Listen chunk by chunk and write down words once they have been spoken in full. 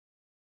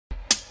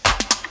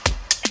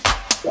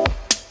Highway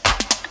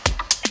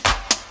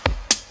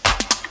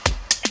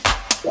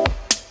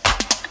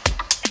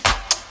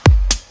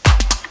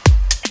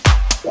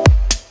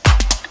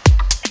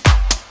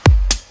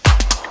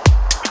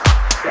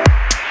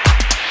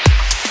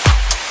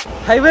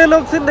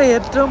ലോക്സിൻ്റെ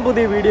ഏറ്റവും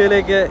പുതിയ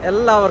വീഡിയോയിലേക്ക്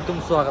എല്ലാവർക്കും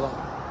സ്വാഗതം.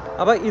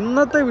 അപ്പോൾ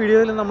ഇന്നത്തെ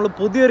വീഡിയോയിൽ നമ്മൾ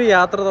പുതിയൊരു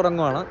യാത്ര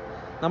തുടങ്ങുകയാണ്.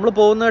 നമ്മൾ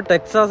പോകുന്നത്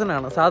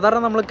ടെക്സാസിനാണ്. സാധാരണ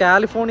നമ്മൾ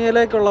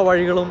കാലിഫോർണിയയിലേക്കുള്ള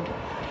വഴികളും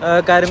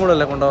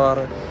കാര്യങ്ങളുമല്ല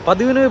കൊണ്ടുപോകാറ്.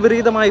 പതിവിന്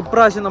വിപരീതമായി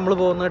ഇപ്രാവശ്യം നമ്മൾ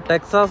പോകുന്നത്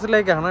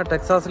ടെക്സാസിലേക്കാണ്.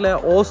 ടെക്സാസിലെ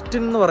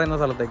ഓസ്റ്റിൻ എന്ന് പറയുന്ന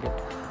സ്ഥലത്തേക്ക്.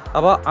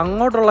 അപ്പോൾ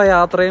അങ്ങോട്ടുള്ള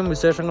യാത്രയും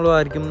വിശേഷങ്ങളും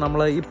ആയിരിക്കും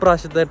നമ്മൾ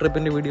ഇപ്രാവശ്യത്തെ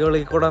ട്രിപ്പിൻ്റെ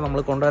വീഡിയോകളിൽ കൂടെ നമ്മൾ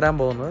കൊണ്ടുവരാൻ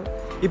പോകുന്നത്.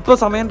 ഇപ്പോൾ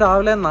സമയം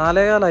രാവിലെ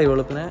 4:15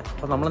 വെളുപ്പിന്.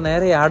 അപ്പോൾ നമ്മൾ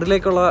നേരെ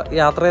യാർഡിലേക്കുള്ള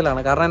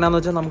യാത്രയിലാണ്. കാരണം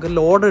എന്താണെന്ന് വെച്ചാൽ നമുക്ക്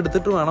ലോഡ്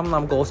എടുത്തിട്ട് വേണം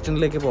നമുക്ക്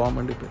ഓസ്റ്റിനിലേക്ക് പോകാൻ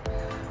വേണ്ടിയിട്ട്.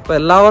 അപ്പോൾ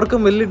എല്ലാവർക്കും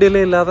വലിയ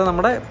ഡിലേ ഇല്ലാതെ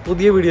നമ്മുടെ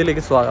പുതിയ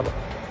വീഡിയോയിലേക്ക് സ്വാഗതം.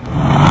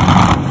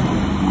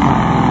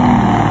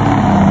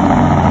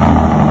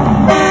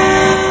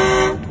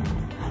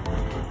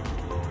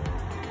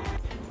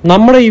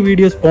 നമ്മുടെ ഈ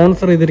വീഡിയോ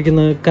സ്പോൺസർ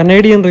ചെയ്തിരിക്കുന്നത്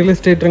കനേഡിയൻ റിയൽ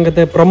എസ്റ്റേറ്റ്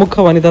രംഗത്തെ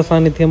പ്രമുഖ വനിതാ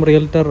സാന്നിധ്യം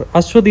റിയൽറ്റർ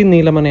അശ്വതി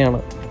നീലമനയാണ്.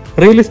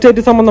 റിയൽ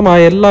എസ്റ്റേറ്റ്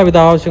സംബന്ധമായ എല്ലാവിധ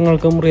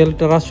ആവശ്യങ്ങൾക്കും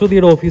റിയൽറ്റർ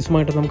അശ്വതിയുടെ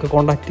ഓഫീസുമായിട്ട് നമുക്ക്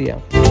കോൺടാക്ട് ചെയ്യാം.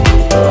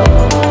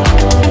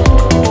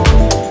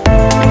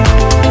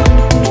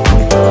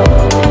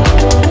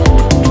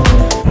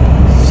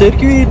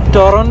 ശരിക്കും ഈ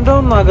ടൊറന്റോ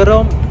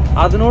നഗരവും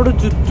അതിനോട്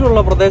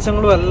ചുറ്റുമുള്ള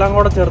പ്രദേശങ്ങളും എല്ലാം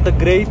കൂടെ ചേർത്ത്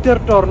ഗ്രേറ്റർ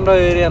ടൊറന്റോ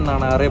ഏരിയ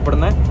എന്നാണ്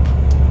അറിയപ്പെടുന്നത്.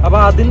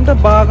 അപ്പോൾ അതിൻ്റെ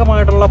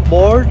ഭാഗമായിട്ടുള്ള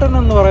ബോൾട്ടൺ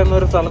എന്ന് പറയുന്ന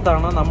ഒരു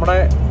സ്ഥലത്താണ് നമ്മുടെ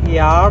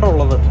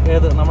യാർഡുള്ളത്.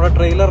 നമ്മുടെ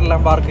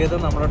ട്രെയിലറെല്ലാം പാർക്ക് ചെയ്ത്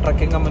നമ്മുടെ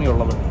ട്രക്കിംഗ് കമ്പനി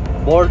ഉള്ളത്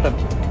ബോൾട്ടൺ.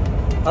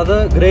 അത്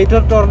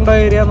ഗ്രേറ്റർ ടൊറന്റോ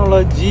ഏരിയ എന്നുള്ള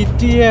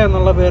GTA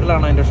എന്നുള്ള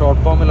പേരിലാണ് അതിൻ്റെ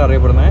ഷോർട്ട് ഫോമിൽ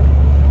അറിയപ്പെടുന്നത്.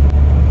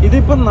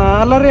 ഇതിപ്പോൾ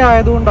 4:30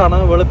 ആയതുകൊണ്ടാണ്,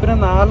 വെളുപ്പിന്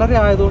 4:30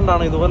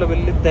 ആയതുകൊണ്ടാണ് ഇതുപോലെ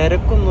വലിയ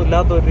തിരക്കൊന്നും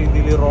ഇല്ലാത്ത ഒരു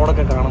രീതിയിൽ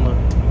റോഡൊക്കെ കാണുന്നത്.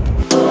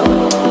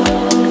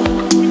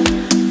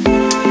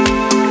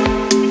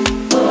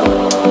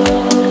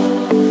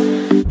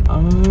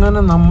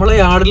 അങ്ങനെ നമ്മൾ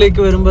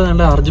യാർഡിലേക്ക് വരുമ്പോൾ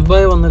എൻ്റെ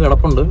അർജുബായ് വന്ന്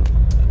കിടപ്പുണ്ട്.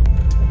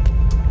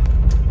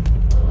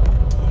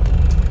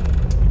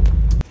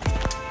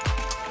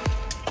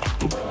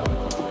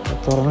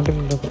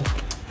 തുറന്നിട്ടില്ല.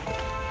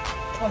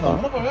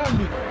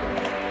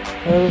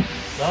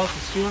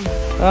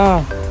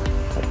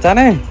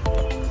 അച്ഛനെ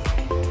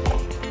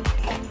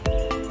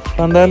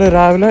എന്തായാലും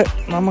രാവിലെ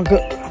നമുക്ക്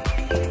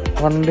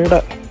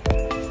വണ്ടിയുടെ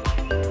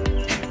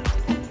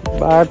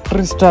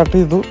ബാറ്ററി സ്റ്റാർട്ട്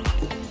ചെയ്തു.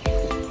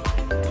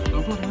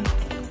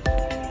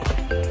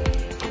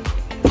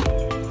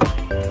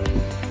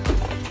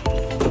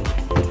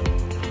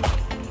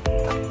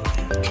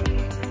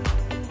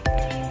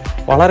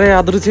 വളരെ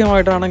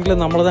യാദൃച്ഛികമായിട്ടാണെങ്കിൽ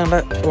നമ്മൾ തന്നെ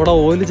ഇവിടെ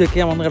ഓയിൽ ചെക്ക്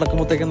ചെയ്യാൻ വന്ന്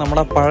കിടക്കുമ്പോഴത്തേക്കും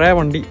നമ്മുടെ പഴയ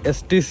വണ്ടി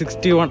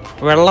ST61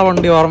 വെള്ള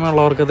വണ്ടി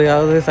ഓർമ്മയുള്ളവർക്ക്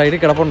അത് സൈഡിൽ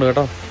കിടപ്പുണ്ട്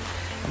കേട്ടോ.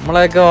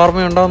 നമ്മളെയൊക്കെ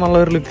ഓർമ്മയുണ്ടോ എന്നുള്ള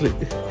ഒരു ലുക്കിൽ.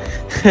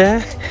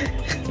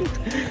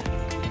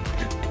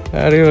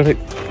 അടിപൊളി.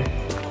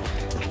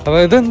 അപ്പോൾ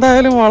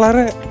ഇതെന്തായാലും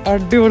വളരെ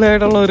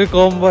അടിപൊളിയായിട്ടുള്ള ഒരു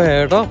കോംബോ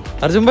കേട്ടോ.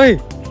 അർജുൻ ഭായ്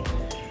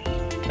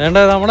വേണ്ട,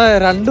 നമ്മുടെ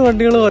 2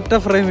 വണ്ടികളും ഒറ്റ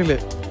ഫ്രെയിമിൽ,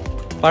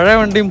 പഴയ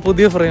വണ്ടിയും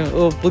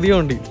പുതിയ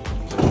വണ്ടിയും.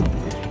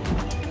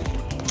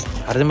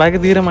 അർജുൻ ഭായിക്ക്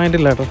തീരെ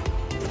മൈൻഡില്ല കേട്ടോ.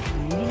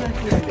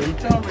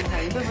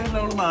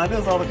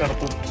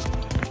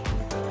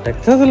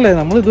 ടെക്സാസ് അല്ലേ,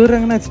 നമ്മൾ ഇതുവരെ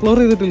അങ്ങനെ എക്സ്പ്ലോർ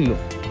ചെയ്തിട്ടില്ലല്ലോ.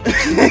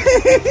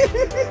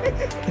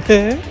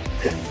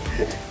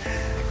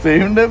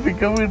 സെയിം ഡേ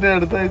പിക്കപ്പ് കിട്ടിയ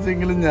അടുത്ത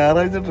ആഴ്ചയെങ്കിലും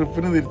ഞായറാഴ്ച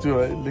ട്രിപ്പിന് തിരിച്ചു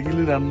പോവാ. ഇല്ലെങ്കിൽ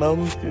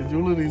രണ്ടാമത്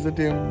സ്കെഡ്യൂൾ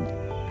റീസെറ്റ് ചെയ്യാൻ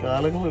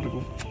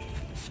കാലങ്ങളെടുക്കും.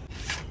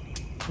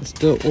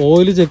 ജസ്റ്റ്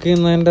ഓയിൽ ചെക്ക്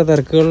ചെയ്യുന്നതിൻ്റെ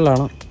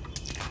തിരക്കുകളിലാണ്.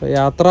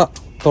 യാത്ര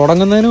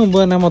തുടങ്ങുന്നതിന് മുമ്പ്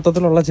തന്നെ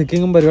മൊത്തത്തിലുള്ള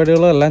ചെക്കിങ്ങും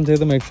പരിപാടികളും എല്ലാം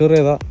ചെയ്ത് മേക്ക് ഷുവർ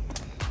ചെയ്താൽ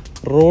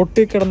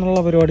റോട്ടിൽ കിടന്നുള്ള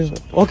പരിപാടി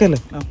ഓക്കെ അല്ലേ?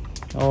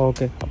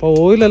 ഓക്കെ. അപ്പോൾ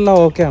ഓയിലെല്ലാം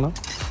ഓക്കെയാണ്.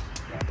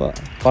 അപ്പോൾ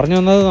പറഞ്ഞു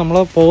വന്നത്, നമ്മൾ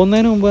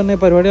പോകുന്നതിന് മുമ്പ് തന്നെ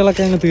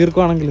പരിപാടികളൊക്കെ അങ്ങ്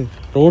തീർക്കുകയാണെങ്കിൽ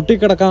റോട്ടിൽ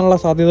കിടക്കാനുള്ള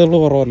സാധ്യതകൾ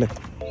കുറവല്ലേ.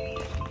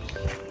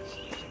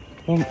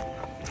 അപ്പം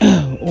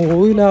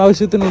ഓയിൽ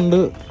ആവശ്യത്തിനുണ്ട്.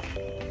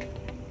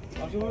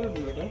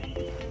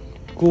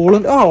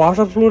 കൂളൻ്റ്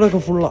വാട്ടർ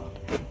ഫ്ലൂയിഡൊക്കെ ഫുള്ളാണ്.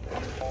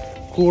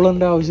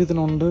 കൂളൻ്റെ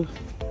ആവശ്യത്തിനുണ്ട്,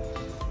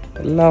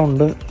 എല്ലാം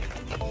ഉണ്ട്.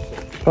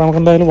 അപ്പോൾ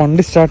നമുക്കെന്തായാലും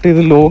വണ്ടി സ്റ്റാർട്ട്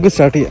ചെയ്ത് ലോഗ്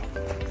സ്റ്റാർട്ട് ചെയ്യാം.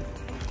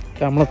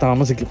 നമ്മൾ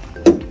താമസിക്കും.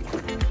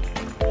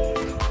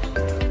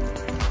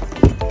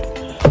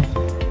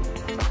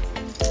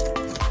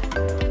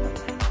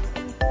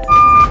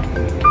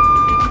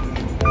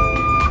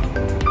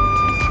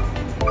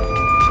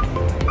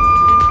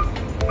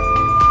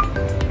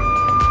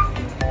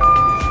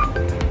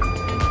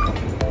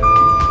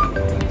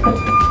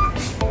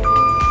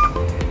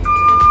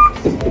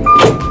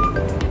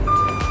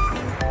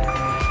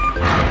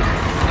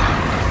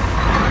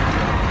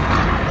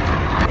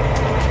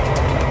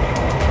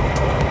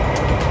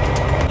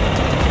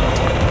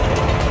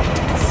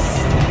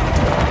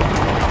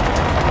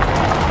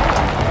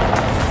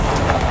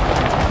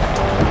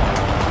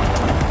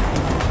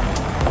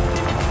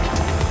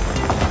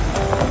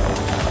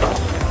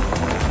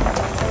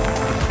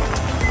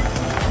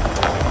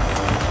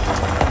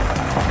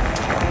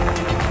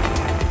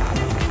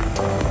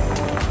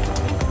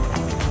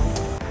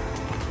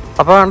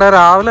 അപ്പോൾ വേണ്ട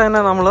രാവിലെ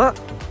തന്നെ നമ്മൾ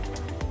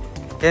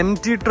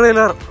MT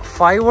ട്രെയിലർ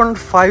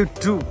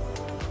 5152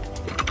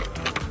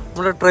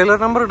 നമ്മുടെ ട്രെയിലർ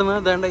നമ്പർ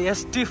ഇടുന്നത്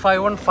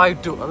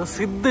ST5152, അത്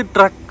സിദ്ധി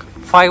ട്രക്ക്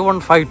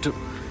 5152,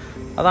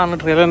 അതാണ്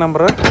ട്രെയിലർ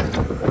നമ്പർ.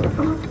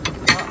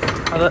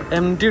 അത്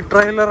MT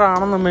ട്രെയിലർ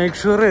ആണെന്ന് മേക്ക്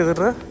ഷുവർ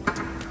ചെയ്തിട്ട്.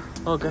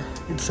 Okay,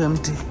 it's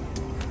MT.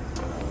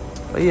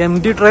 ഈ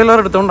MT ട്രെയിലർ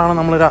എടുത്തുകൊണ്ടാണ്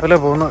നമ്മൾ രാവിലെ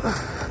പോകുന്നത്.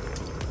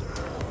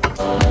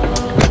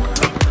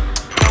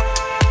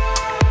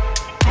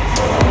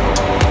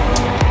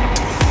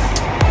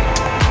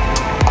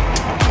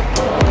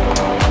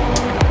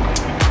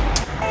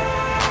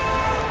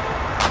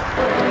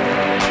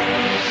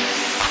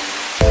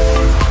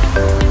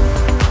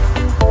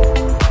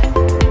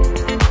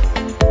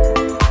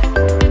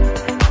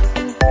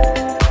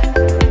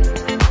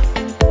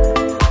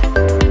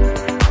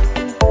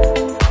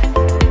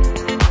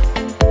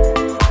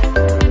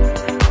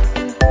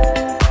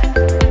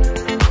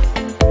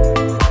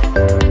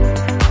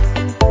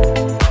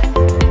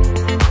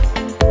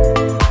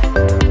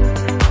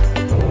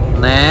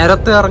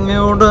 നേരത്തെ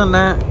ഇറങ്ങിയതുകൊണ്ട്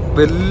തന്നെ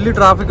വലിയ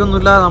ട്രാഫിക്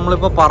ഒന്നുമില്ല.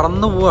 നമ്മളിപ്പോൾ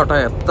പറന്നു പോവാട്ടോ.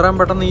 എത്രയും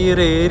പെട്ടെന്ന് ഈ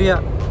ഒരു ഏരിയ,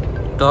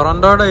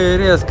 ടൊറൻറ്റോയുടെ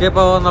ഏരിയ എസ്കേപ്പ്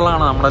ആവുക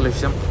എന്നുള്ളതാണ് നമ്മുടെ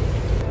ലക്ഷ്യം.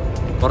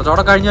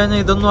 കുറച്ചുകൂടെ കഴിഞ്ഞ്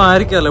കഴിഞ്ഞാൽ ഇതൊന്നും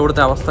ആയിരിക്കുമല്ലോ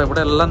ഇവിടുത്തെ അവസ്ഥ.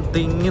 ഇവിടെ എല്ലാം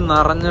തിങ്ങി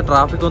നിറഞ്ഞ്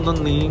ട്രാഫിക് ഒന്നും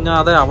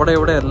നീങ്ങാതെ അവിടെ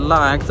ഇവിടെ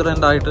എല്ലാം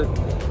ആക്സിഡൻ്റ് ആയിട്ട്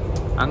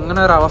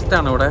അങ്ങനെ ഒരു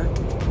അവസ്ഥയാണ് ഇവിടെ.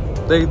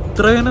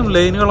 ഇത്രയും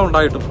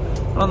ലൈനുകളുണ്ടായിട്ടും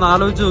നമ്മളൊന്ന്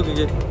ആലോചിച്ച്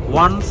നോക്കിക്കേ,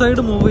 വൺ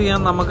സൈഡ് മൂവ്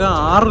ചെയ്യാൻ നമുക്ക്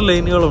 6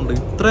 ലൈനുകളുണ്ട്.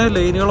 ഇത്രയും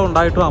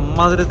ലൈനുകളുണ്ടായിട്ടും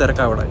അമ്മാതിരി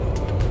തിരക്കാണ് ഇവിടെ.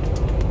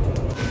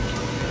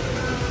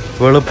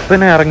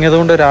 വെളുപ്പിനെ ഇറങ്ങിയത്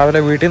കൊണ്ട് രാവിലെ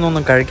വീട്ടിൽ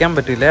നിന്നൊന്നും കഴിക്കാൻ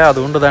പറ്റില്ല.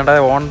 അതുകൊണ്ട് വേണ്ട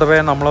ഓൺ ദ വേ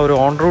നമ്മളൊരു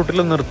ഓൺ റൂട്ടിൽ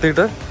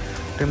നിർത്തിയിട്ട്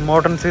ടിം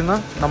ഹോർട്ടൻസിൽ നിന്ന്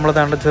നമ്മൾ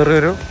വേണ്ട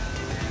ചെറിയൊരു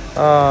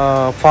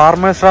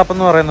ഫാർമേഴ്സ് ഷോപ്പ്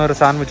എന്ന് പറയുന്ന ഒരു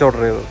സാൻഡ്വിച്ച്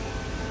ഓർഡർ ചെയ്തു.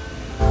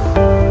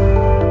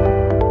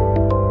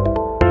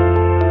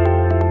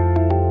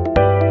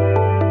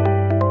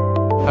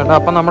 വേണ്ട,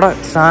 അപ്പം നമ്മുടെ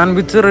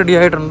സാൻഡ്വിച്ച് റെഡി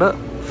ആയിട്ടുണ്ട്.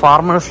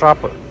 ഫാർമേഴ്സ്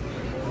ഷോപ്പ്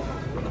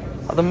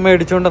അതും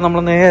മേടിച്ചുകൊണ്ട്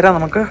നമ്മൾ നേരെ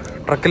നമുക്ക്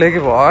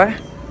ട്രക്കിലേക്ക് പോവാം.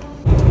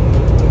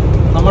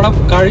 നമ്മുടെ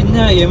കഴിഞ്ഞ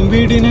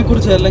MVDനെ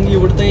കുറിച്ച് അല്ലെങ്കിൽ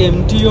ഇവിടുത്തെ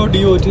MTO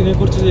DOTനെ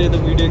കുറിച്ച് ചെയ്ത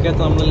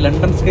വീഡിയോക്കകത്ത് നമ്മൾ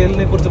ലണ്ടൻ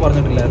സ്കെയിലിനെ കുറിച്ച്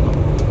പറഞ്ഞിട്ടില്ലായിരുന്നു.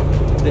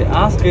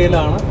 ആ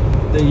സ്കെയിലാണ്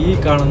ഈ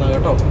കാണുന്നത്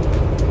കേട്ടോ.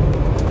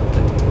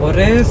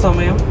 ഒരേ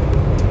സമയം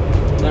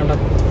വേണ്ട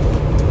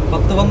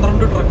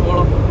 10-12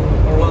 ട്രക്കുകളും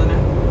ഉള്ളതിനെ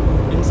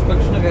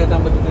ഇൻസ്പെക്ഷന്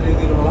കയറ്റാൻ പറ്റുന്ന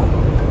രീതിയിലുള്ള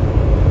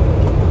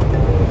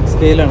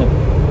സ്കെയിലാണ്.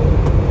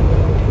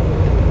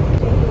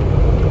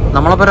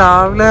 നമ്മളിപ്പോൾ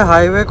രാവിലെ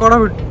ഹൈവേ കൂടെ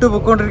വിട്ടു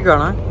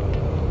പോയിക്കൊണ്ടിരിക്കുകയാണ്.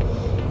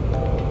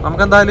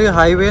 നമുക്കെന്തായാലും ഈ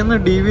ഹൈവേന്ന്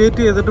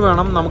ഡീവിയേറ്റ് ചെയ്തിട്ട്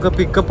വേണം നമുക്ക്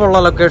പിക്കപ്പ് ഉള്ള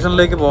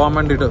ലൊക്കേഷനിലേക്ക് പോകാൻ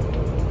വേണ്ടിയിട്ട്.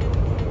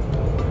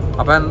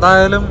 അപ്പോൾ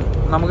എന്തായാലും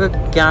നമുക്ക്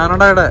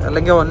കാനഡയുടെ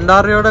അല്ലെങ്കിൽ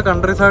ഒൻറ്റാറിയോയുടെ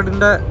കൺട്രി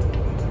സൈഡിൻ്റെ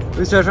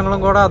വിശേഷങ്ങളും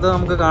കൂടെ അത്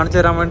നമുക്ക് കാണിച്ചു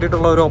തരാൻ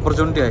വേണ്ടിയിട്ടുള്ള ഒരു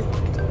ഓപ്പർച്യൂണിറ്റി ആയി.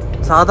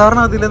 സാധാരണ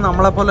അതിൽ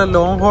നമ്മളെപ്പോലെ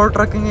ലോങ് ഹോൾ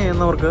ട്രക്കിങ്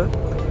ചെയ്യുന്നവർക്ക്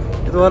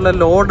ഇതുപോലെ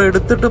ലോഡ്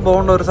എടുത്തിട്ട്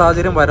പോകേണ്ട ഒരു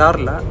സാഹചര്യം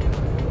വരാറില്ല.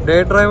 ഡേ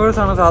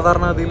ഡ്രൈവേഴ്സാണ്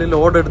സാധാരണ അതിൽ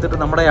ലോഡ് എടുത്തിട്ട്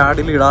നമ്മുടെ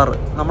യാർഡിൽ ഇടാറ്.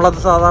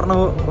 നമ്മളത് സാധാരണ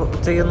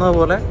ചെയ്യുന്നത്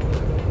പോലെ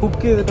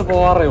കുക്ക് ചെയ്തിട്ട്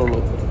പോകാറേ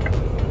ഉള്ളൂ.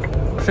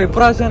 പക്ഷെ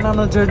ഇപ്രാവശ്യം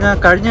എന്താണെന്ന് വെച്ച് കഴിഞ്ഞാൽ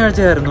കഴിഞ്ഞ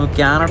ആഴ്ചയായിരുന്നു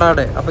കാനഡ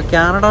ഡേ. അപ്പോൾ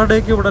കാനഡ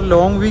ഡേക്ക് ഇവിടെ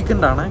ലോങ്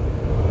വീക്കെൻഡാണ്.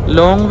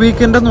 ലോങ്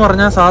വീക്കെൻഡ് എന്ന്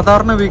പറഞ്ഞാൽ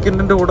സാധാരണ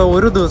വീക്കെൻഡിൻ്റെ കൂടെ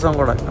ഒരു ദിവസം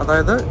കൂടെ,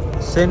 അതായത്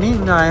ശനി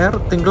ഞായർ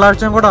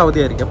തിങ്കളാഴ്ചയും കൂടെ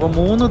അവധിയായിരിക്കും. അപ്പോൾ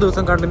 3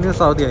 ദിവസം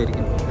കണ്ടിന്യൂസ്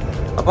അവധിയായിരിക്കും.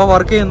 അപ്പോൾ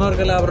വർക്ക്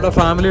ചെയ്യുന്നവർക്കെല്ലാം അവരുടെ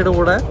ഫാമിലിയുടെ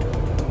കൂടെ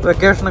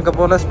വെക്കേഷനൊക്കെ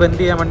പോലെ സ്പെൻഡ്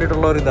ചെയ്യാൻ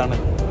വേണ്ടിയിട്ടുള്ള ഒരു ഇതാണ്.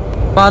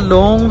 അപ്പോൾ ആ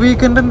ലോങ്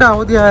വീക്കെൻഡിൻ്റെ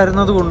അവധി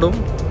ആയിരുന്നത് കൊണ്ടും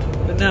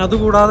പിന്നെ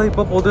അതുകൂടാതെ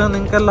ഇപ്പോൾ പൊതുവെ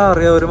നിങ്ങൾക്കെല്ലാം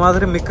അറിയാം,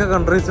 ഒരുമാതിരി മിക്ക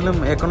കൺട്രീസിലും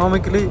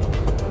എക്കണോമിക്കലി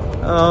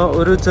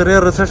ഒരു ചെറിയ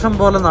റിസഷൻ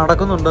പോലെ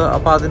നടക്കുന്നുണ്ട്.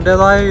 അപ്പോൾ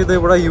അതിൻ്റേതായ ഇത്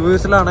ഇവിടെ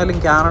US-ലാണേലും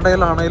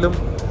കാനഡയിലാണേലും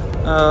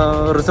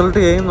റിസൾട്ട്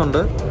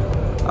ചെയ്യുന്നുണ്ട്.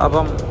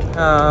 അപ്പം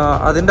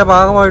അതിൻ്റെ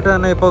ഭാഗമായിട്ട്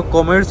തന്നെ ഇപ്പോൾ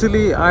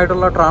കൊമേഴ്സ്യലി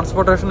ആയിട്ടുള്ള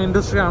ട്രാൻസ്പോർട്ടേഷൻ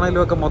ഇൻഡസ്ട്രി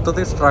ആണെങ്കിലും ഒക്കെ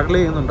മൊത്തത്തിൽ സ്ട്രഗിൾ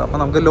ചെയ്യുന്നുണ്ട്. അപ്പോൾ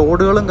നമുക്ക്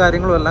ലോഡുകളും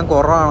കാര്യങ്ങളും എല്ലാം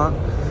കുറവാണ്.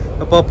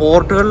 ഇപ്പോൾ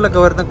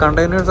പോർട്ടുകളിലൊക്കെ വരുന്ന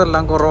കണ്ടെയ്നേഴ്സ്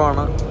എല്ലാം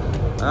കുറവാണ്.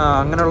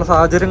 അങ്ങനെയുള്ള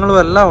സാഹചര്യങ്ങളും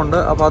എല്ലാം ഉണ്ട്.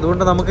 അപ്പോൾ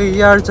അതുകൊണ്ട് നമുക്ക് ഈ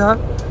ആഴ്ച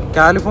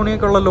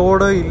കാലിഫോർണിയക്കുള്ള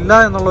ലോഡ് ഇല്ല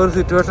എന്നുള്ള ഒരു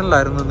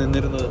സിറ്റുവേഷനിലായിരുന്നു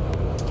നിന്നിരുന്നത്.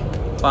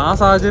 അപ്പോൾ ആ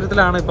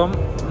സാഹചര്യത്തിലാണ് ഇപ്പം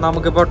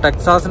നമുക്കിപ്പോൾ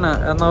ടെക്സാസിന്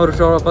എന്ന ഒരു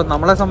ഷോ. ഇപ്പം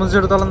നമ്മളെ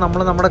സംബന്ധിച്ചിടത്തോളം നമ്മൾ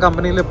നമ്മുടെ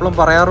കമ്പനിയിൽ എപ്പോഴും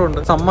പറയാറുണ്ട്,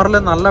 സമ്മറിൽ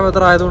നല്ല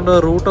വെതർ ആയതുകൊണ്ട്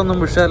റൂട്ടൊന്നും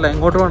വിഷയമല്ല,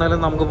 എങ്ങോട്ട് വേണേലും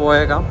നമുക്ക്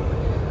പോയേക്കാം,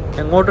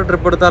 എങ്ങോട്ട്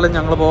ട്രിപ്പ് എടുത്താലും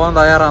ഞങ്ങൾ പോകാൻ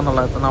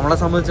തയ്യാറാണെന്നുള്ളത്. ഇപ്പം നമ്മളെ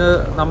സംബന്ധിച്ച്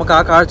നമുക്ക്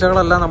ആ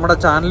കാഴ്ചകളെല്ലാം നമ്മുടെ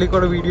ചാനലിൽ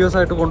കൂടെ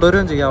വീഡിയോസായിട്ട്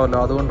കൊണ്ടുവരികയും ചെയ്യാമല്ലോ.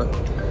 അതുകൊണ്ട്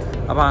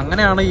അപ്പോൾ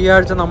അങ്ങനെയാണ് ഈ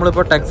ആഴ്ച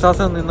നമ്മളിപ്പോൾ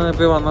ടെക്സാസിൽ നിന്ന്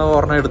ഇപ്പോൾ വന്നത്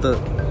ഒരെണ്ണം എടുത്തത്.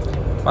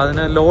 അപ്പോൾ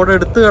അതിന് ലോഡ്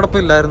എടുത്ത്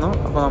കിടപ്പില്ലായിരുന്നു.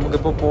 അപ്പോൾ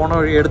നമുക്കിപ്പോൾ പോണ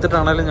വഴി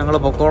എടുത്തിട്ടാണെങ്കിലും ഞങ്ങൾ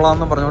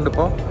പൊക്കോളാമെന്ന് പറഞ്ഞുകൊണ്ട്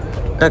ഇപ്പോൾ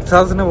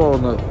ടെക്സാസിന്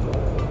പോകുന്നത്.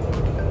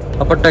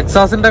 അപ്പോൾ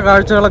ടെക്സാസിൻ്റെ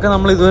കാഴ്ചകളൊക്കെ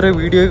നമ്മൾ ഇതുവരെ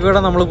വീഡിയോയിൽ കൂടെ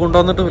നമ്മൾ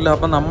കൊണ്ടുവന്നിട്ടുമില്ല.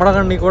 അപ്പം നമ്മുടെ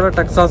കണ്ണിൽ കൂടെ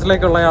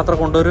ടെക്സാസിലേക്കുള്ള യാത്ര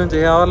കൊണ്ടുവരികയും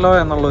ചെയ്യാമല്ലോ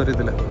എന്നുള്ള ഒരു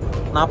ഇതിൽ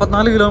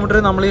 44 കിലോമീറ്റർ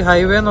നമ്മൾ ഈ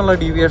ഹൈവേ എന്നുള്ള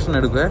ഡീവിയേഷൻ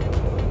എടുക്കുക.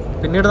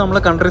 പിന്നീട് നമ്മൾ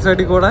കൺട്രി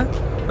സൈഡിൽ കൂടെ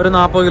ഒരു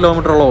 40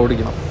 കിലോമീറ്ററോളം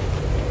ഓടിക്കണം.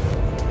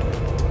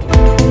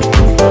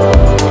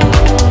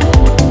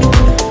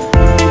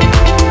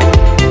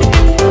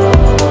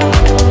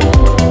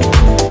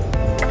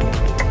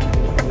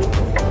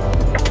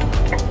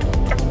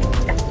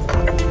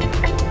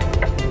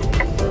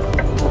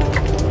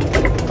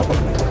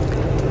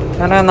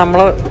 അങ്ങനെ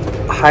നമ്മൾ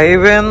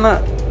ഹൈവേന്ന്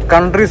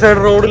കൺട്രി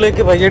സൈഡ്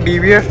റോഡിലേക്ക് പയ്യെ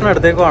ഡീവിയേഷൻ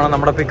എടുത്തേക്കുവാണ്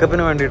നമ്മുടെ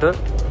പിക്കപ്പിന് വേണ്ടിയിട്ട്.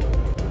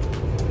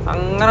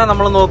 അങ്ങനെ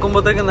നമ്മൾ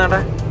നോക്കുമ്പോഴത്തേക്കും നേടെ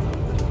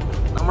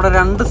നമ്മുടെ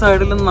രണ്ട്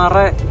സൈഡിലും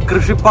നിറയെ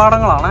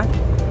കൃഷിപ്പാടങ്ങളാണ്,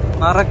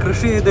 നിറയെ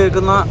കൃഷി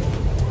ചെയ്തേക്കുന്ന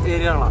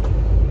ഏരിയകളാണ്.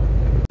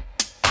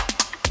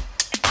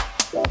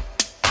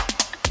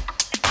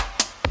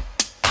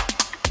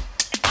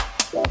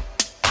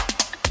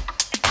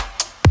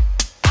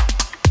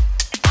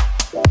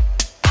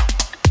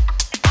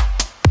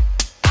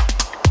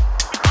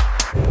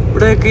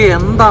 ഇവിടെയൊക്കെ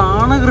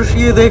എന്താണ് കൃഷി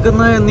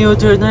ചെയ്തേക്കുന്നത് എന്ന്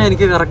ചോദിച്ചു കഴിഞ്ഞാൽ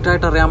എനിക്ക്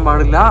കറക്റ്റായിട്ട് അറിയാൻ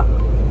പാടില്ല.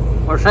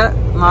 പക്ഷെ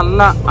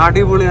നല്ല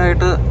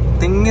അടിപൊളിയായിട്ട്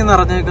തിങ്ങി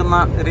നിറഞ്ഞേക്കുന്ന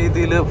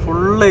രീതിയിൽ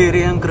ഫുൾ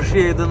ഏരിയയും കൃഷി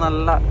ചെയ്ത്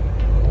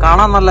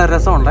കാണാൻ നല്ല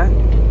രസമുണ്ട്.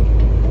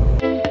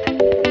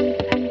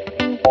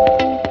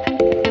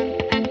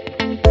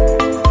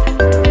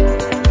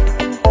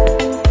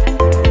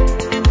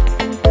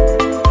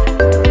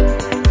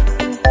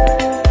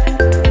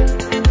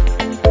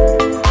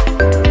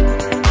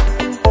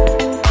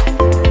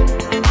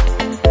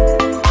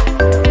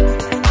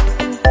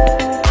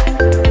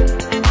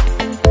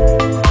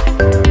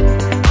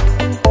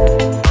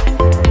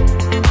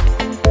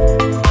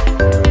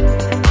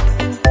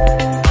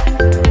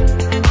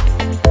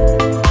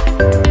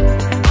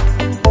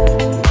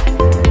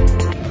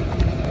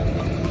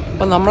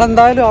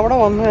 നമ്മളെന്തായാലും അവിടെ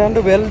വന്നു ഏതാണ്ട്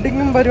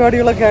വെൽഡിങ്ങും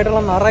പരിപാടികളൊക്കെ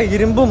ആയിട്ടുള്ള നിറയെ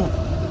ഇരുമ്പും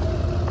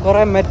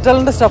കുറേ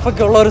മെറ്റലിൻ്റെ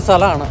സ്റ്റഫൊക്കെ ഉള്ള ഒരു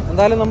സ്ഥലമാണ്.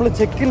 എന്തായാലും നമ്മൾ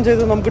ചെക്ക് ഇൻ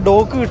ചെയ്ത് നമുക്ക്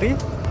ഡോക്ക് കിട്ടി,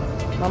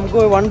 നമുക്ക്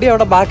വണ്ടി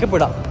അവിടെ ബാക്കപ്പ്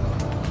ഇടാം.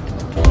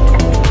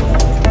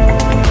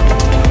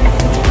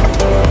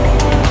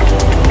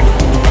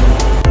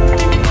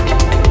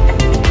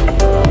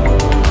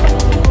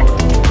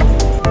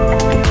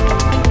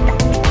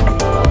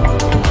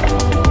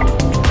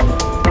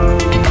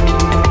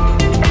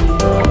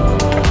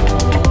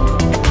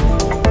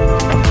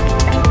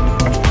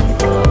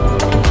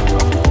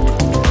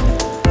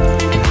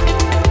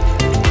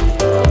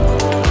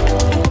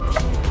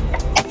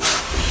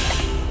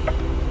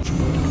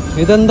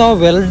 ഇതെന്തോ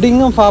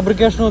വെൽഡിങ്ങും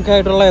ഫാബ്രിക്കേഷനും ഒക്കെ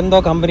ആയിട്ടുള്ള എന്തോ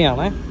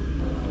കമ്പനിയാണേ.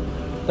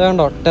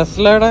 അതുകൊണ്ടോ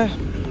ടെസ്ലയുടെ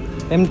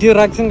MT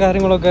റാക്സും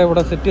കാര്യങ്ങളൊക്കെ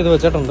ഇവിടെ സെറ്റ് ചെയ്ത്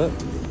വെച്ചിട്ടുണ്ട്.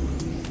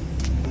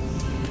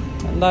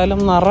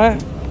 എന്തായാലും നിറയെ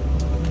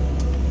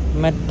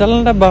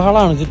മെറ്റലിൻ്റെ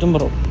ബഹളമാണ്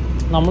ചുറ്റുംപുറം.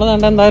 നമ്മൾ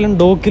കണ്ട എന്തായാലും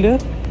ഡോക്കിൽ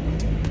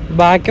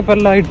ബാക്കപ്പ്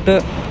എല്ലാം ഇട്ട്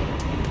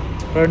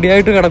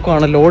റെഡിയായിട്ട്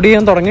കിടക്കുവാണ്. ലോഡ്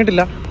ചെയ്യാൻ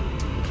തുടങ്ങിയിട്ടില്ല.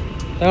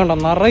 അതുകൊണ്ടോ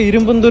നിറയെ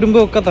ഇരുമ്പും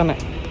തുരുമ്പും ഒക്കെ തന്നെ,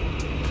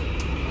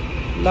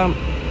 എല്ലാം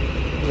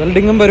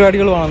വെൽഡിങ്ങും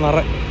പരിപാടികളുമാണ്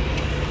നിറയെ.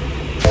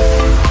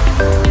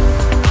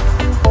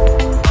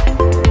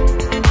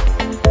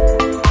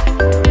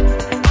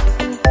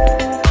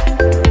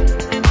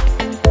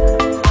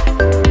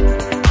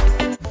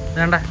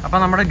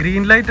 അപ്പം നമ്മുടെ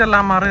ഗ്രീൻ ലൈറ്റ്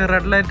എല്ലാം മാറി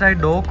റെഡ് ലൈറ്റായി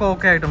ഡോക്ക്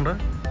ഓക്കെ ആയിട്ടുണ്ട്.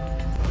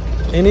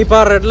 ഇനിയിപ്പോൾ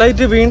ആ റെഡ്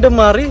ലൈറ്റ് വീണ്ടും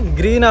മാറി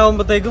ഗ്രീൻ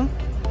ആകുമ്പോഴത്തേക്കും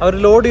അവർ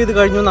ലോഡ് ചെയ്ത്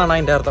കഴിഞ്ഞു എന്നാണ്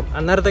അതിൻ്റെ അർത്ഥം.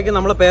 അന്നേരത്തേക്ക്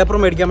നമ്മൾ പേപ്പർ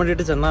മേടിക്കാൻ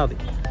വേണ്ടിയിട്ട് ചെന്നാൽ മതി.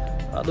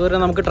 അതുവരെ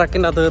നമുക്ക്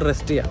ട്രക്കിൻ്റെ അകത്ത്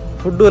റെസ്റ്റ് ചെയ്യാം,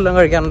 ഫുഡും എല്ലാം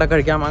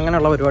കഴിക്കാം,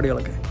 അങ്ങനെയുള്ള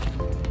പരിപാടികളൊക്കെ.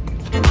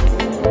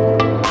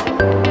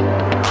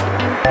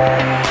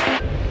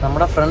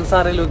 നമ്മുടെ ഫ്രണ്ട്സ്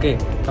ആരെങ്കിലും ഒക്കെ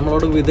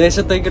നമ്മളോട്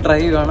വിദേശത്തേക്ക്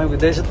ട്രൈ ചെയ്യുകയാണ്,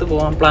 വിദേശത്ത്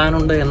പോകാൻ പ്ലാൻ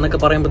ഉണ്ട് എന്നൊക്കെ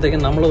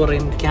പറയുമ്പോഴത്തേക്കും നമ്മൾ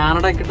പറയും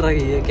കാനഡയ്ക്ക് ട്രൈ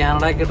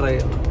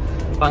ചെയ്യുക.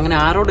 അപ്പം അങ്ങനെ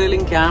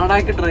ആരോടെങ്കിലും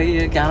കാനഡയ്ക്ക് ട്രൈ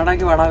ചെയ്യുക,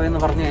 കാനഡയ്ക്ക് വടാവെന്ന്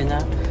പറഞ്ഞു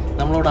കഴിഞ്ഞാൽ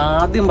നമ്മളോട്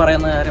ആദ്യം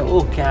പറയുന്ന കാര്യം,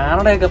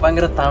 കാനഡയൊക്കെ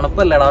ഭയങ്കര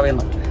തണുപ്പല്ലേ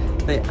ഇടാവെന്ന്.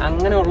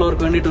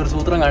 അങ്ങനെയുള്ളവർക്ക് വേണ്ടിയിട്ട് ഒരു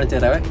സൂത്രം കാണിച്ചു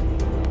തരാവേ.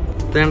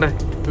 വേണ്ടേ,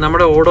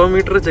 നമ്മുടെ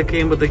ഓഡോമീറ്റർ ചെക്ക്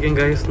ചെയ്യുമ്പോഴത്തേക്കും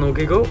ഗൈസ്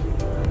നോക്കിക്കോ,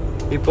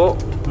 ഇപ്പോൾ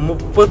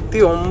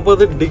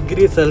 39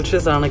 ഡിഗ്രി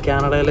സെൽഷ്യസ് ആണ്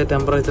കാനഡയിലെ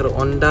ടെമ്പറേച്ചർ.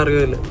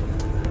 ഒൻറ്റാറിയോയിൽ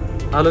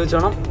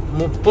ആലോചിച്ചോണം,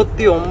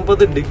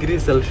 39 degree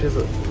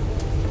Celsius.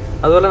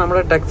 അതുപോലെ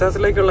നമ്മുടെ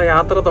ടെക്സാസിലേക്കുള്ള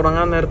യാത്ര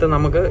തുടങ്ങാൻ നേരത്തെ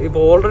നമുക്ക്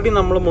ഇപ്പോൾ ഓൾറെഡി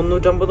നമ്മൾ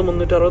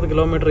 350-360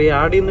 കിലോമീറ്റർ ഈ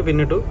ആഡിൽ നിന്ന്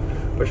പിന്നിട്ടു.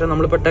 പക്ഷെ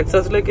നമ്മളിപ്പോൾ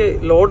ടെക്സാസിലേക്ക്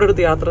ലോഡ്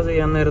എടുത്ത് യാത്ര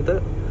ചെയ്യാൻ നേരത്ത്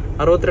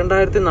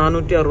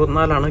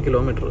 62,464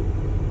 കിലോമീറ്റർ.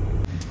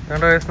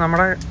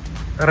 നമ്മുടെ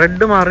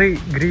റെഡ് മാറി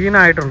ഗ്രീൻ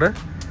ആയിട്ടുണ്ട്.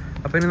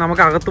 അപ്പോൾ ഇനി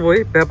നമുക്ക് അകത്ത്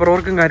പോയി പേപ്പർ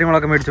വർക്കും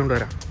കാര്യങ്ങളൊക്കെ മേടിച്ചുകൊണ്ട്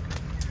വരാം.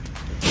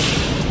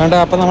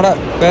 അപ്പോൾ നമ്മുടെ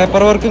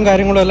പേപ്പർ വർക്കും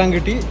കാര്യങ്ങളും എല്ലാം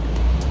കിട്ടി.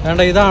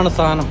 ഇതാണ്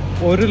സാധനം,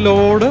 ഒരു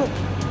ലോഡ്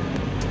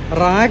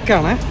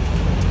റാക്കാണ്.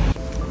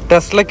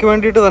 ടെസ്ലയ്ക്ക്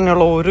വേണ്ടിയിട്ട്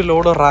തന്നെയുള്ള ഒരു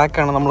ലോഡ്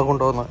റാക്കാണ് നമ്മൾ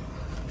കൊണ്ടുപോകുന്നത്.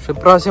 പക്ഷെ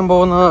ഇപ്രാവശ്യം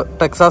പോകുന്നത്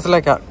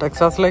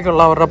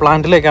ടെക്സാസിലേക്കുള്ള അവരുടെ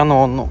പ്ലാന്റിലേക്കാണെന്ന്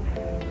തോന്നുന്നു.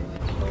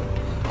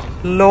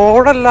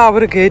 ലോഡെല്ലാം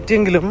അവർ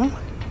കയറ്റിയെങ്കിലും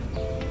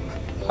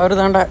അവർ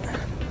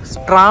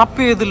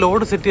സ്ട്രാപ്പ് ചെയ്ത്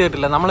ലോഡ് സെറ്റ്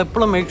ചെയ്തിട്ടില്ല.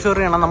 നമ്മളെപ്പോഴും മേക്ക് ഷുവർ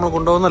ചെയ്യണം നമ്മൾ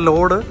കൊണ്ടുപോകുന്ന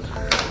ലോഡ്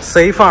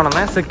സേഫ്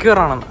ആണെന്ന്, സെക്യൂർ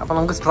ആണെന്ന്. അപ്പോൾ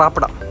നമുക്ക് സ്ട്രാപ്പ്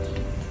ഇടാം.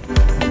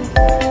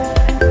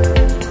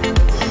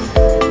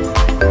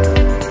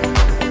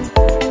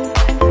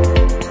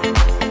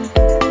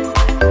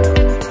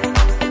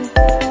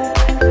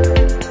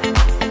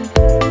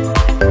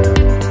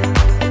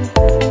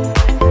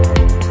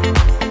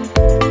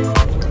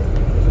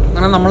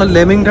 നമ്മൾ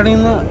ലെമിങ്ടണിൽ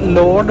നിന്ന്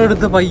ലോഡ്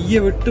എടുത്ത് പയ്യെ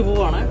വിട്ടു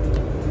പോവാണ്.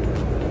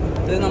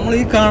 നമ്മൾ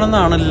ഈ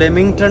കാണുന്നതാണ്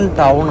ലെമിങ്ടൺ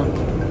ടൗൺ.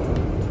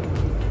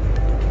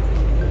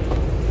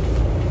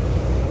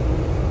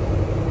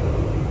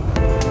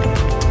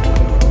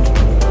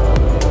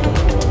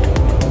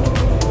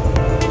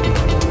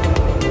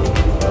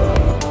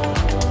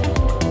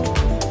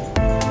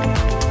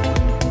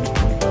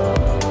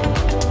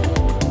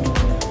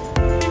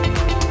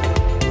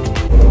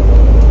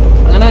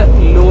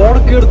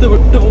 എടുത്ത്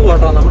വിട്ടു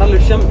പോവാട്ടോ. നമ്മുടെ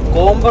ലക്ഷ്യം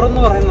കോംബർ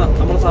എന്ന് പറയുന്ന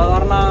നമ്മൾ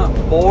സാധാരണ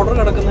ബോർഡർ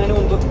കിടക്കുന്നതിന്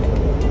മുമ്പ്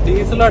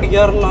ഡീസൽ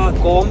അടിക്കാറുള്ള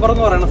കോമ്പർ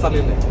എന്ന് പറയുന്ന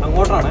സ്ഥലമില്ലേ,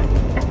 അങ്ങോട്ടാണ്.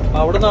 അപ്പം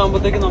അവിടെ നിന്ന്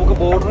ആകുമ്പോഴത്തേക്ക് നമുക്ക്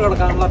ബോർഡർ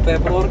കിടക്കാനുള്ള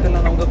പേപ്പർ വർക്ക്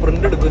എല്ലാം നമുക്ക്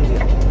പ്രിന്റ് എടുക്കുകയും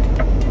ചെയ്യാം.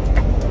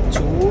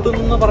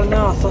 ചൂടെന്ന്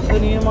പറഞ്ഞാൽ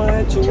അസഹനീയമായ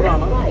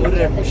ചൂടാണ്, ഒരു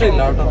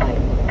രക്ഷയില്ല കേട്ടോ.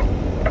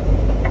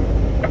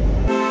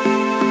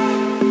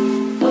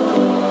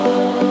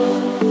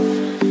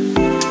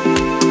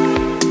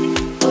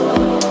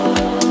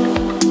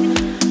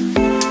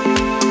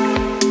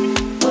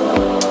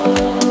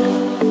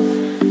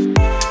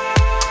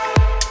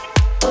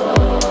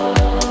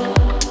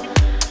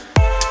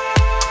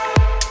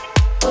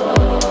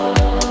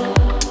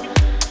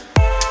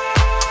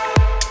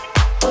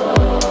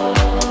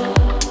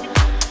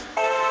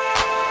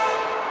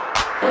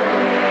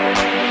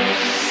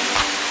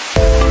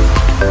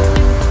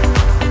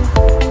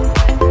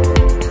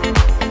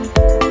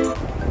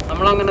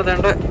 നമ്മളങ്ങനെ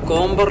വേണ്ട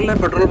കോമ്പറിലെ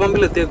പെട്രോൾ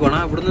പമ്പിൽ എത്തിയേക്കുവാണ്.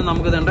 ഇവിടുന്ന്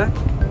നമുക്ക് വേണ്ട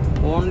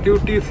ഓൺ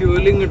ഡ്യൂട്ടി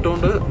ഫ്യൂവലിംഗ്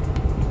ഇട്ടുകൊണ്ട്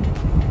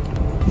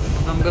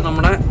നമുക്ക്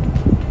നമ്മുടെ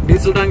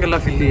ഡീസൽ ടാങ്ക്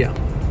എല്ലാം ഫില്ല് ചെയ്യാം.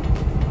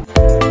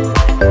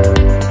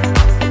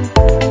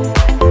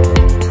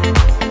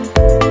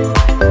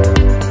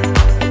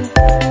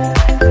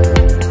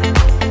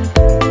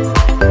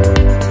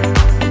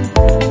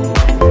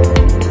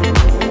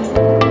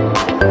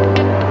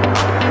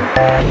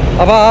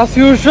 അപ്പോൾ ആസ്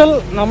യൂഷ്വൽ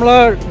നമ്മൾ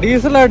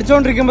ഡീസൽ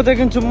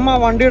അടിച്ചുകൊണ്ടിരിക്കുമ്പോഴത്തേക്കും ചുമ്മാ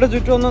വണ്ടിയുടെ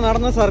ചുറ്റും ഒന്ന്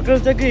നടന്ന് സർക്കിൾ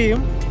ചെക്ക്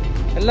ചെയ്യും.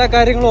 എല്ലാ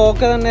കാര്യങ്ങളും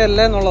ഓക്കെ തന്നെ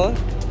അല്ലേ എന്നുള്ളത്.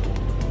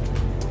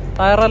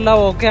 ടയറെല്ലാം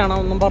ഓക്കെയാണ്,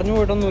 ഒന്നും പറഞ്ഞു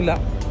പോയിട്ടൊന്നുമില്ല.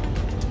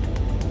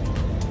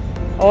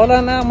 അതുപോലെ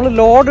തന്നെ നമ്മൾ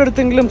ലോഡ്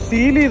എടുത്തെങ്കിലും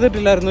സീൽ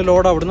ചെയ്തിട്ടില്ലായിരുന്നു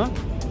ലോഡ്. അവിടുന്ന്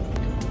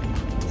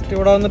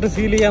ഇവിടെ വന്നിട്ട്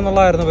സീൽ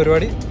ചെയ്യാന്നുള്ളതായിരുന്നു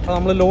പരിപാടി. അപ്പോൾ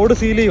നമ്മൾ ലോഡ്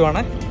സീൽ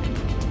ചെയ്യുവാണേ.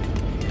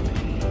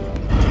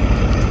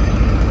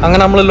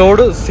 അങ്ങനെ നമ്മൾ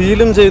ലോഡ്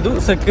സീലും ചെയ്തു,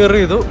 സെക്യൂർ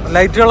ചെയ്തു.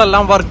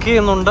 ലൈറ്റുകളെല്ലാം വർക്ക്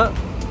ചെയ്യുന്നുണ്ട്,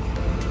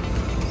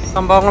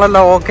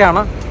 സംഭവങ്ങളെല്ലാം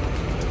ഓക്കെയാണ്.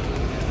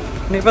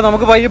 ഇനിയിപ്പോൾ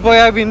നമുക്ക് പയ്യെ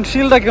പോയാൽ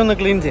വിൻഷീൽഡൊക്കെ ഒന്ന്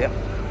ക്ലീൻ ചെയ്യാം.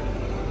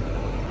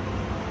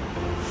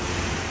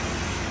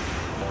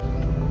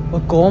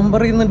 അപ്പോൾ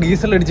കോമ്പറിൽ നിന്ന്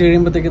ഡീസൽ അടിച്ച്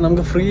കഴിയുമ്പോഴത്തേക്ക്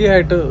നമുക്ക് ഫ്രീ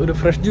ആയിട്ട് ഒരു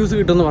ഫ്രഷ് ജ്യൂസ്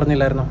കിട്ടുമെന്ന്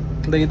പറഞ്ഞില്ലായിരുന്നോ?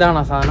 ഇതാണ്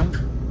ആ സാധനം,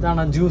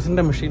 ഇതാണ്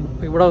ജ്യൂസിൻ്റെ മെഷീൻ.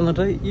 അപ്പോൾ ഇവിടെ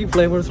വന്നിട്ട് ഈ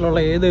ഫ്ലേവേഴ്സിലുള്ള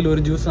ഏതെങ്കിലും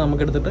ഒരു ജ്യൂസ്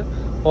നമുക്ക് എടുത്തിട്ട്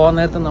പോകാൻ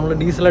നേരത്തെ നമ്മൾ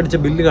ഡീസൽ അടിച്ച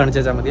ബില്ല്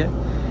കാണിച്ചു വെച്ചാൽ മതിയേ.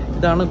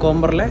 ഇതാണ്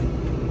കോമ്പറിലെ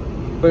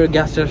ഇപ്പോൾ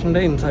ഗ്യാസ്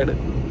സ്റ്റേഷൻ്റെ ഇൻസൈഡ്.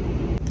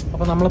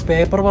 അപ്പോൾ നമ്മൾ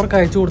പേപ്പർ വർക്ക്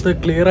അയച്ചു കൊടുത്ത്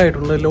ക്ലിയർ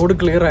ആയിട്ടുണ്ട്, ലോഡ്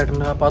ക്ലിയർ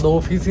ആയിട്ടുണ്ട്. അപ്പോൾ അത്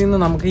ഓഫീസിൽ നിന്ന്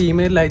നമുക്ക്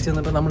ഇമെയിലിൽ അയച്ചു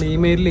തന്നിട്ട് നമ്മൾ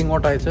ഇമെയിലിൽ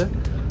ഇങ്ങോട്ട് അയച്ച്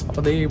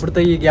അപ്പോൾ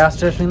ഇവിടുത്തെ ഈ ഗ്യാസ്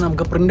സ്റ്റേഷനിൽ നിന്ന്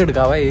നമുക്ക് പ്രിൻ്റ്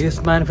എടുക്കാവേ.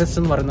 ഏസ് മാനിഫെസ്റ്റ്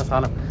എന്ന് പറയുന്ന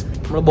സാധനം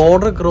നമ്മൾ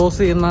ബോർഡർ ക്രോസ്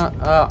ചെയ്യുന്ന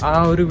ആ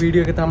ഒരു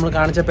വീഡിയോ ഒക്കെ നമ്മൾ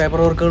കാണിച്ച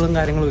പേപ്പർ വർക്കുകളും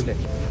കാര്യങ്ങളും ഇല്ലേ,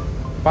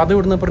 അപ്പോൾ അത്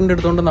ഇവിടുന്ന് പ്രിൻ്റ്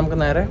എടുത്തുകൊണ്ട് നമുക്ക്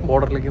നേരെ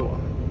ബോർഡറിലേക്ക്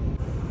പോകാം.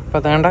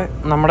 അപ്പോൾ വേണ്ട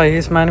നമ്മുടെ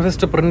ഏസ്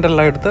മാനിഫെസ്റ്റ് പ്രിൻ്റ്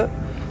എല്ലാം എടുത്ത്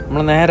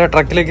നമ്മൾ നേരെ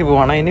ട്രക്കിലേക്ക്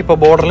പോവാണ്. ഇനിയിപ്പോൾ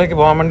ബോർഡറിലേക്ക്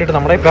പോകാൻ വേണ്ടിയിട്ട്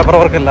നമ്മുടെ ഈ പേപ്പർ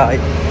വർക്കെല്ലാം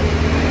ആയി.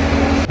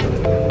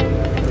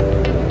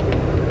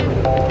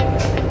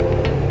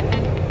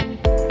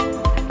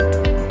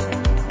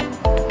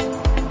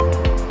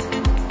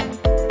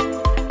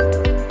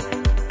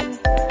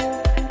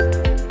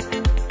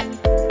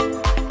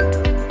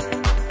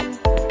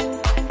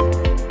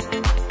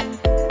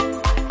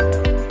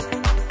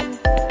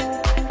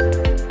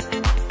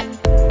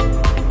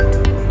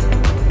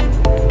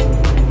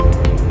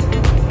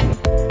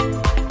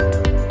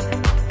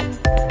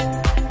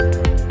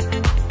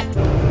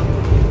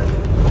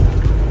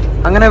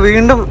 അങ്ങനെ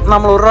വീണ്ടും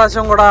നമ്മൾ ഒരു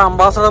പ്രാവശ്യം കൂടെ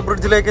അംബാസഡർ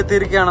ബ്രിഡ്ജിലേക്ക്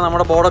എത്തിയിരിക്കുകയാണ്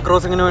നമ്മുടെ ബോർഡർ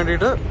ക്രോസിങ്ങിന്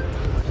വേണ്ടിയിട്ട്.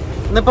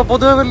 ഇന്നിപ്പോൾ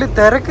പൊതുവെ വലിയ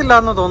തിരക്കില്ല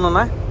എന്ന്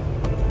തോന്നുന്നേ,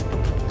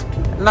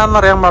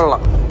 എന്നാന്നറിയാൻ പാടില്ല.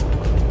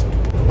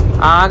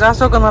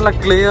 ആകാശമൊക്കെ നല്ല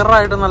ക്ലിയർ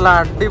ആയിട്ട് നല്ല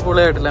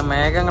അടിപൊളിയായിട്ടില്ല,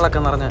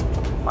 മേഘങ്ങളൊക്കെ നിറഞ്ഞ്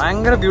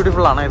ഭയങ്കര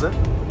ബ്യൂട്ടിഫുൾ ആണ് ഇത്.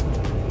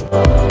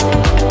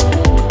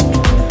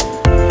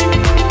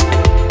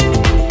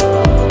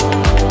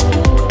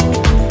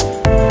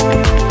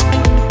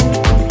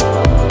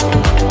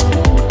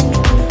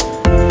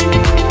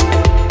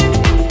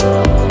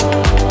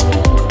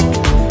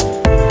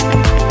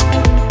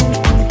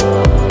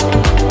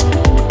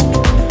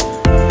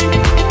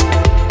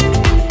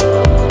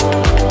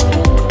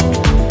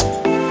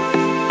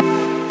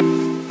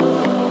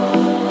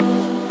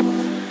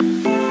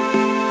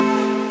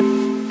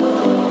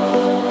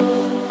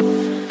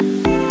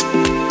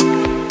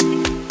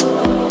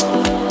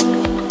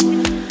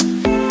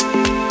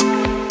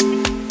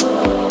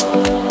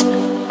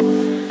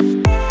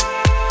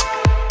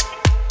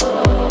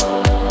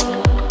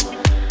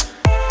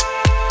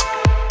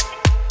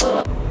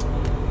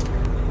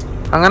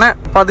 അങ്ങനെ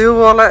പതിവ്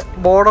പോലെ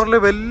ബോർഡറിൽ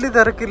വലിയ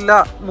തിരക്കില്ല,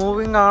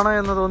 മൂവിങ് ആണ്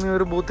എന്ന് തോന്നിയ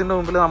ഒരു ബൂത്തിൻ്റെ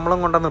മുമ്പിൽ നമ്മളും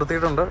കൊണ്ട്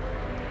നിർത്തിയിട്ടുണ്ട്.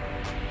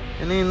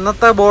 ഇനി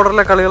ഇന്നത്തെ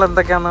ബോർഡറിലെ കളികൾ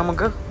എന്തൊക്കെയാണെന്ന്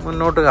നമുക്ക്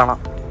മുന്നോട്ട് കാണാം.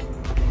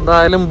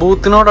 എന്തായാലും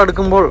ബൂത്തിനോട്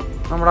അടുക്കുമ്പോൾ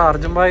നമ്മുടെ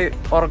അർജുൻ ഭായ്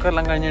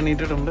ഉറക്കമെല്ലാം കഴിഞ്ഞ്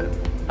എണീറ്റിട്ടുണ്ട്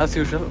as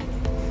usual.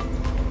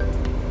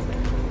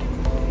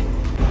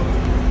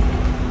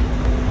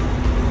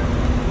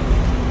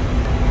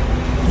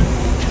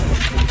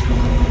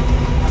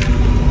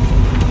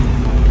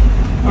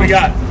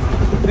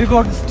 We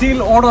got steel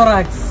order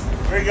racks.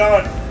 Where you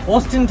going?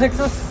 Austin,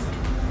 Texas.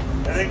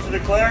 Anything to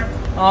declare?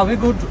 We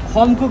got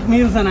home cooked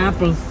meals and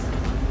apples.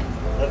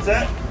 That's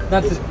it?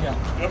 That's it, yeah.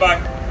 Goodbye.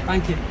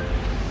 Thank you.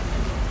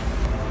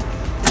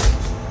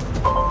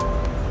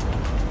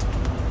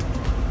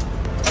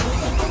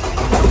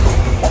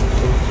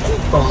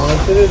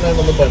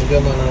 പാച്ചിലില്ലാണ്ടൊന്ന്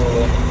പഠിക്കാന്നാണ്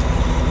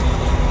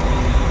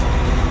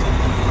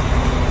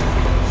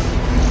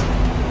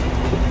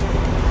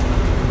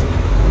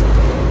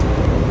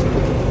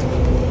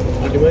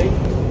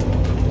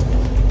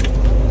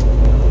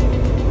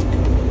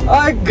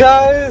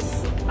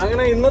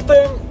അങ്ങനെ ഇന്നത്തെ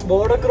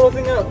ബോർഡർ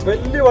ക്രോസിങ്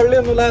വലിയ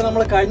വള്ളിയൊന്നുമില്ലാതെ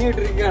നമ്മൾ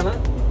കഴിഞ്ഞിട്ടിരിക്കുകയാണ്.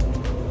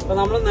 അപ്പൊ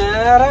നമ്മൾ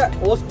നേരെ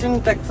Austin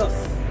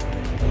Texas.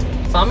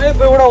 സമയം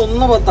ഇപ്പൊ ഇവിടെ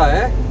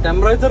 1:10.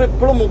 ടെമ്പറേച്ചർ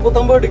ഇപ്പോഴും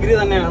 39 ഡിഗ്രി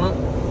തന്നെയാണ്.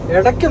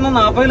 ഇടയ്ക്കൊന്ന്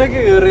 40ലേക്ക്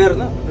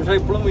കയറിയായിരുന്നു, പക്ഷെ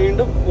ഇപ്പോഴും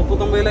വീണ്ടും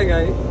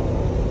 39ലേക്കായി.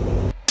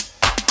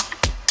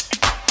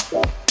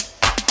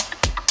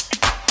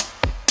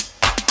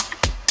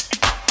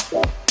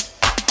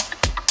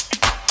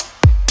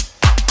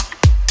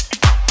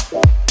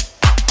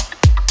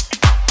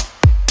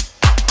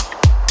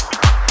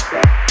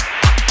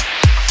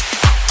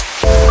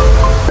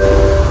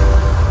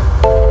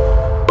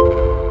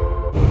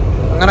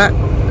 അങ്ങനെ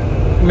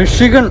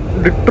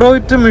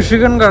ഡിട്രോയിറ്റ്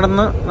മിഷിഗൺ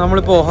കടന്ന്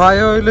നമ്മളിപ്പോൾ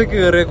ഒഹായോയിലേക്ക്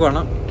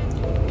കയറിയേക്കുവാണ്.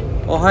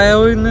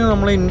 ഒഹായോയിൽ നിന്ന്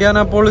നമ്മൾ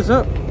ഇൻഡ്യാനാപോളിസിൽ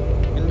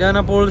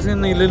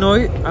നിന്ന്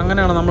ഇല്ലിനോയ്,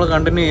 അങ്ങനെയാണ് നമ്മൾ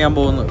കണ്ടിന്യൂ ചെയ്യാൻ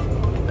പോകുന്നത്.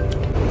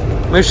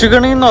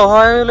 മിഷിഗണിൽ നിന്ന്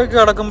ഒഹായോയിലേക്ക്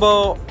കടക്കുമ്പോൾ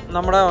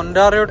നമ്മുടെ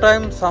ഒൻറ്റാറിയോ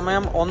ടൈം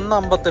സമയം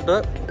 1:58,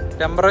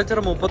 ടെമ്പറേച്ചർ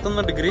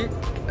 31 ഡിഗ്രി.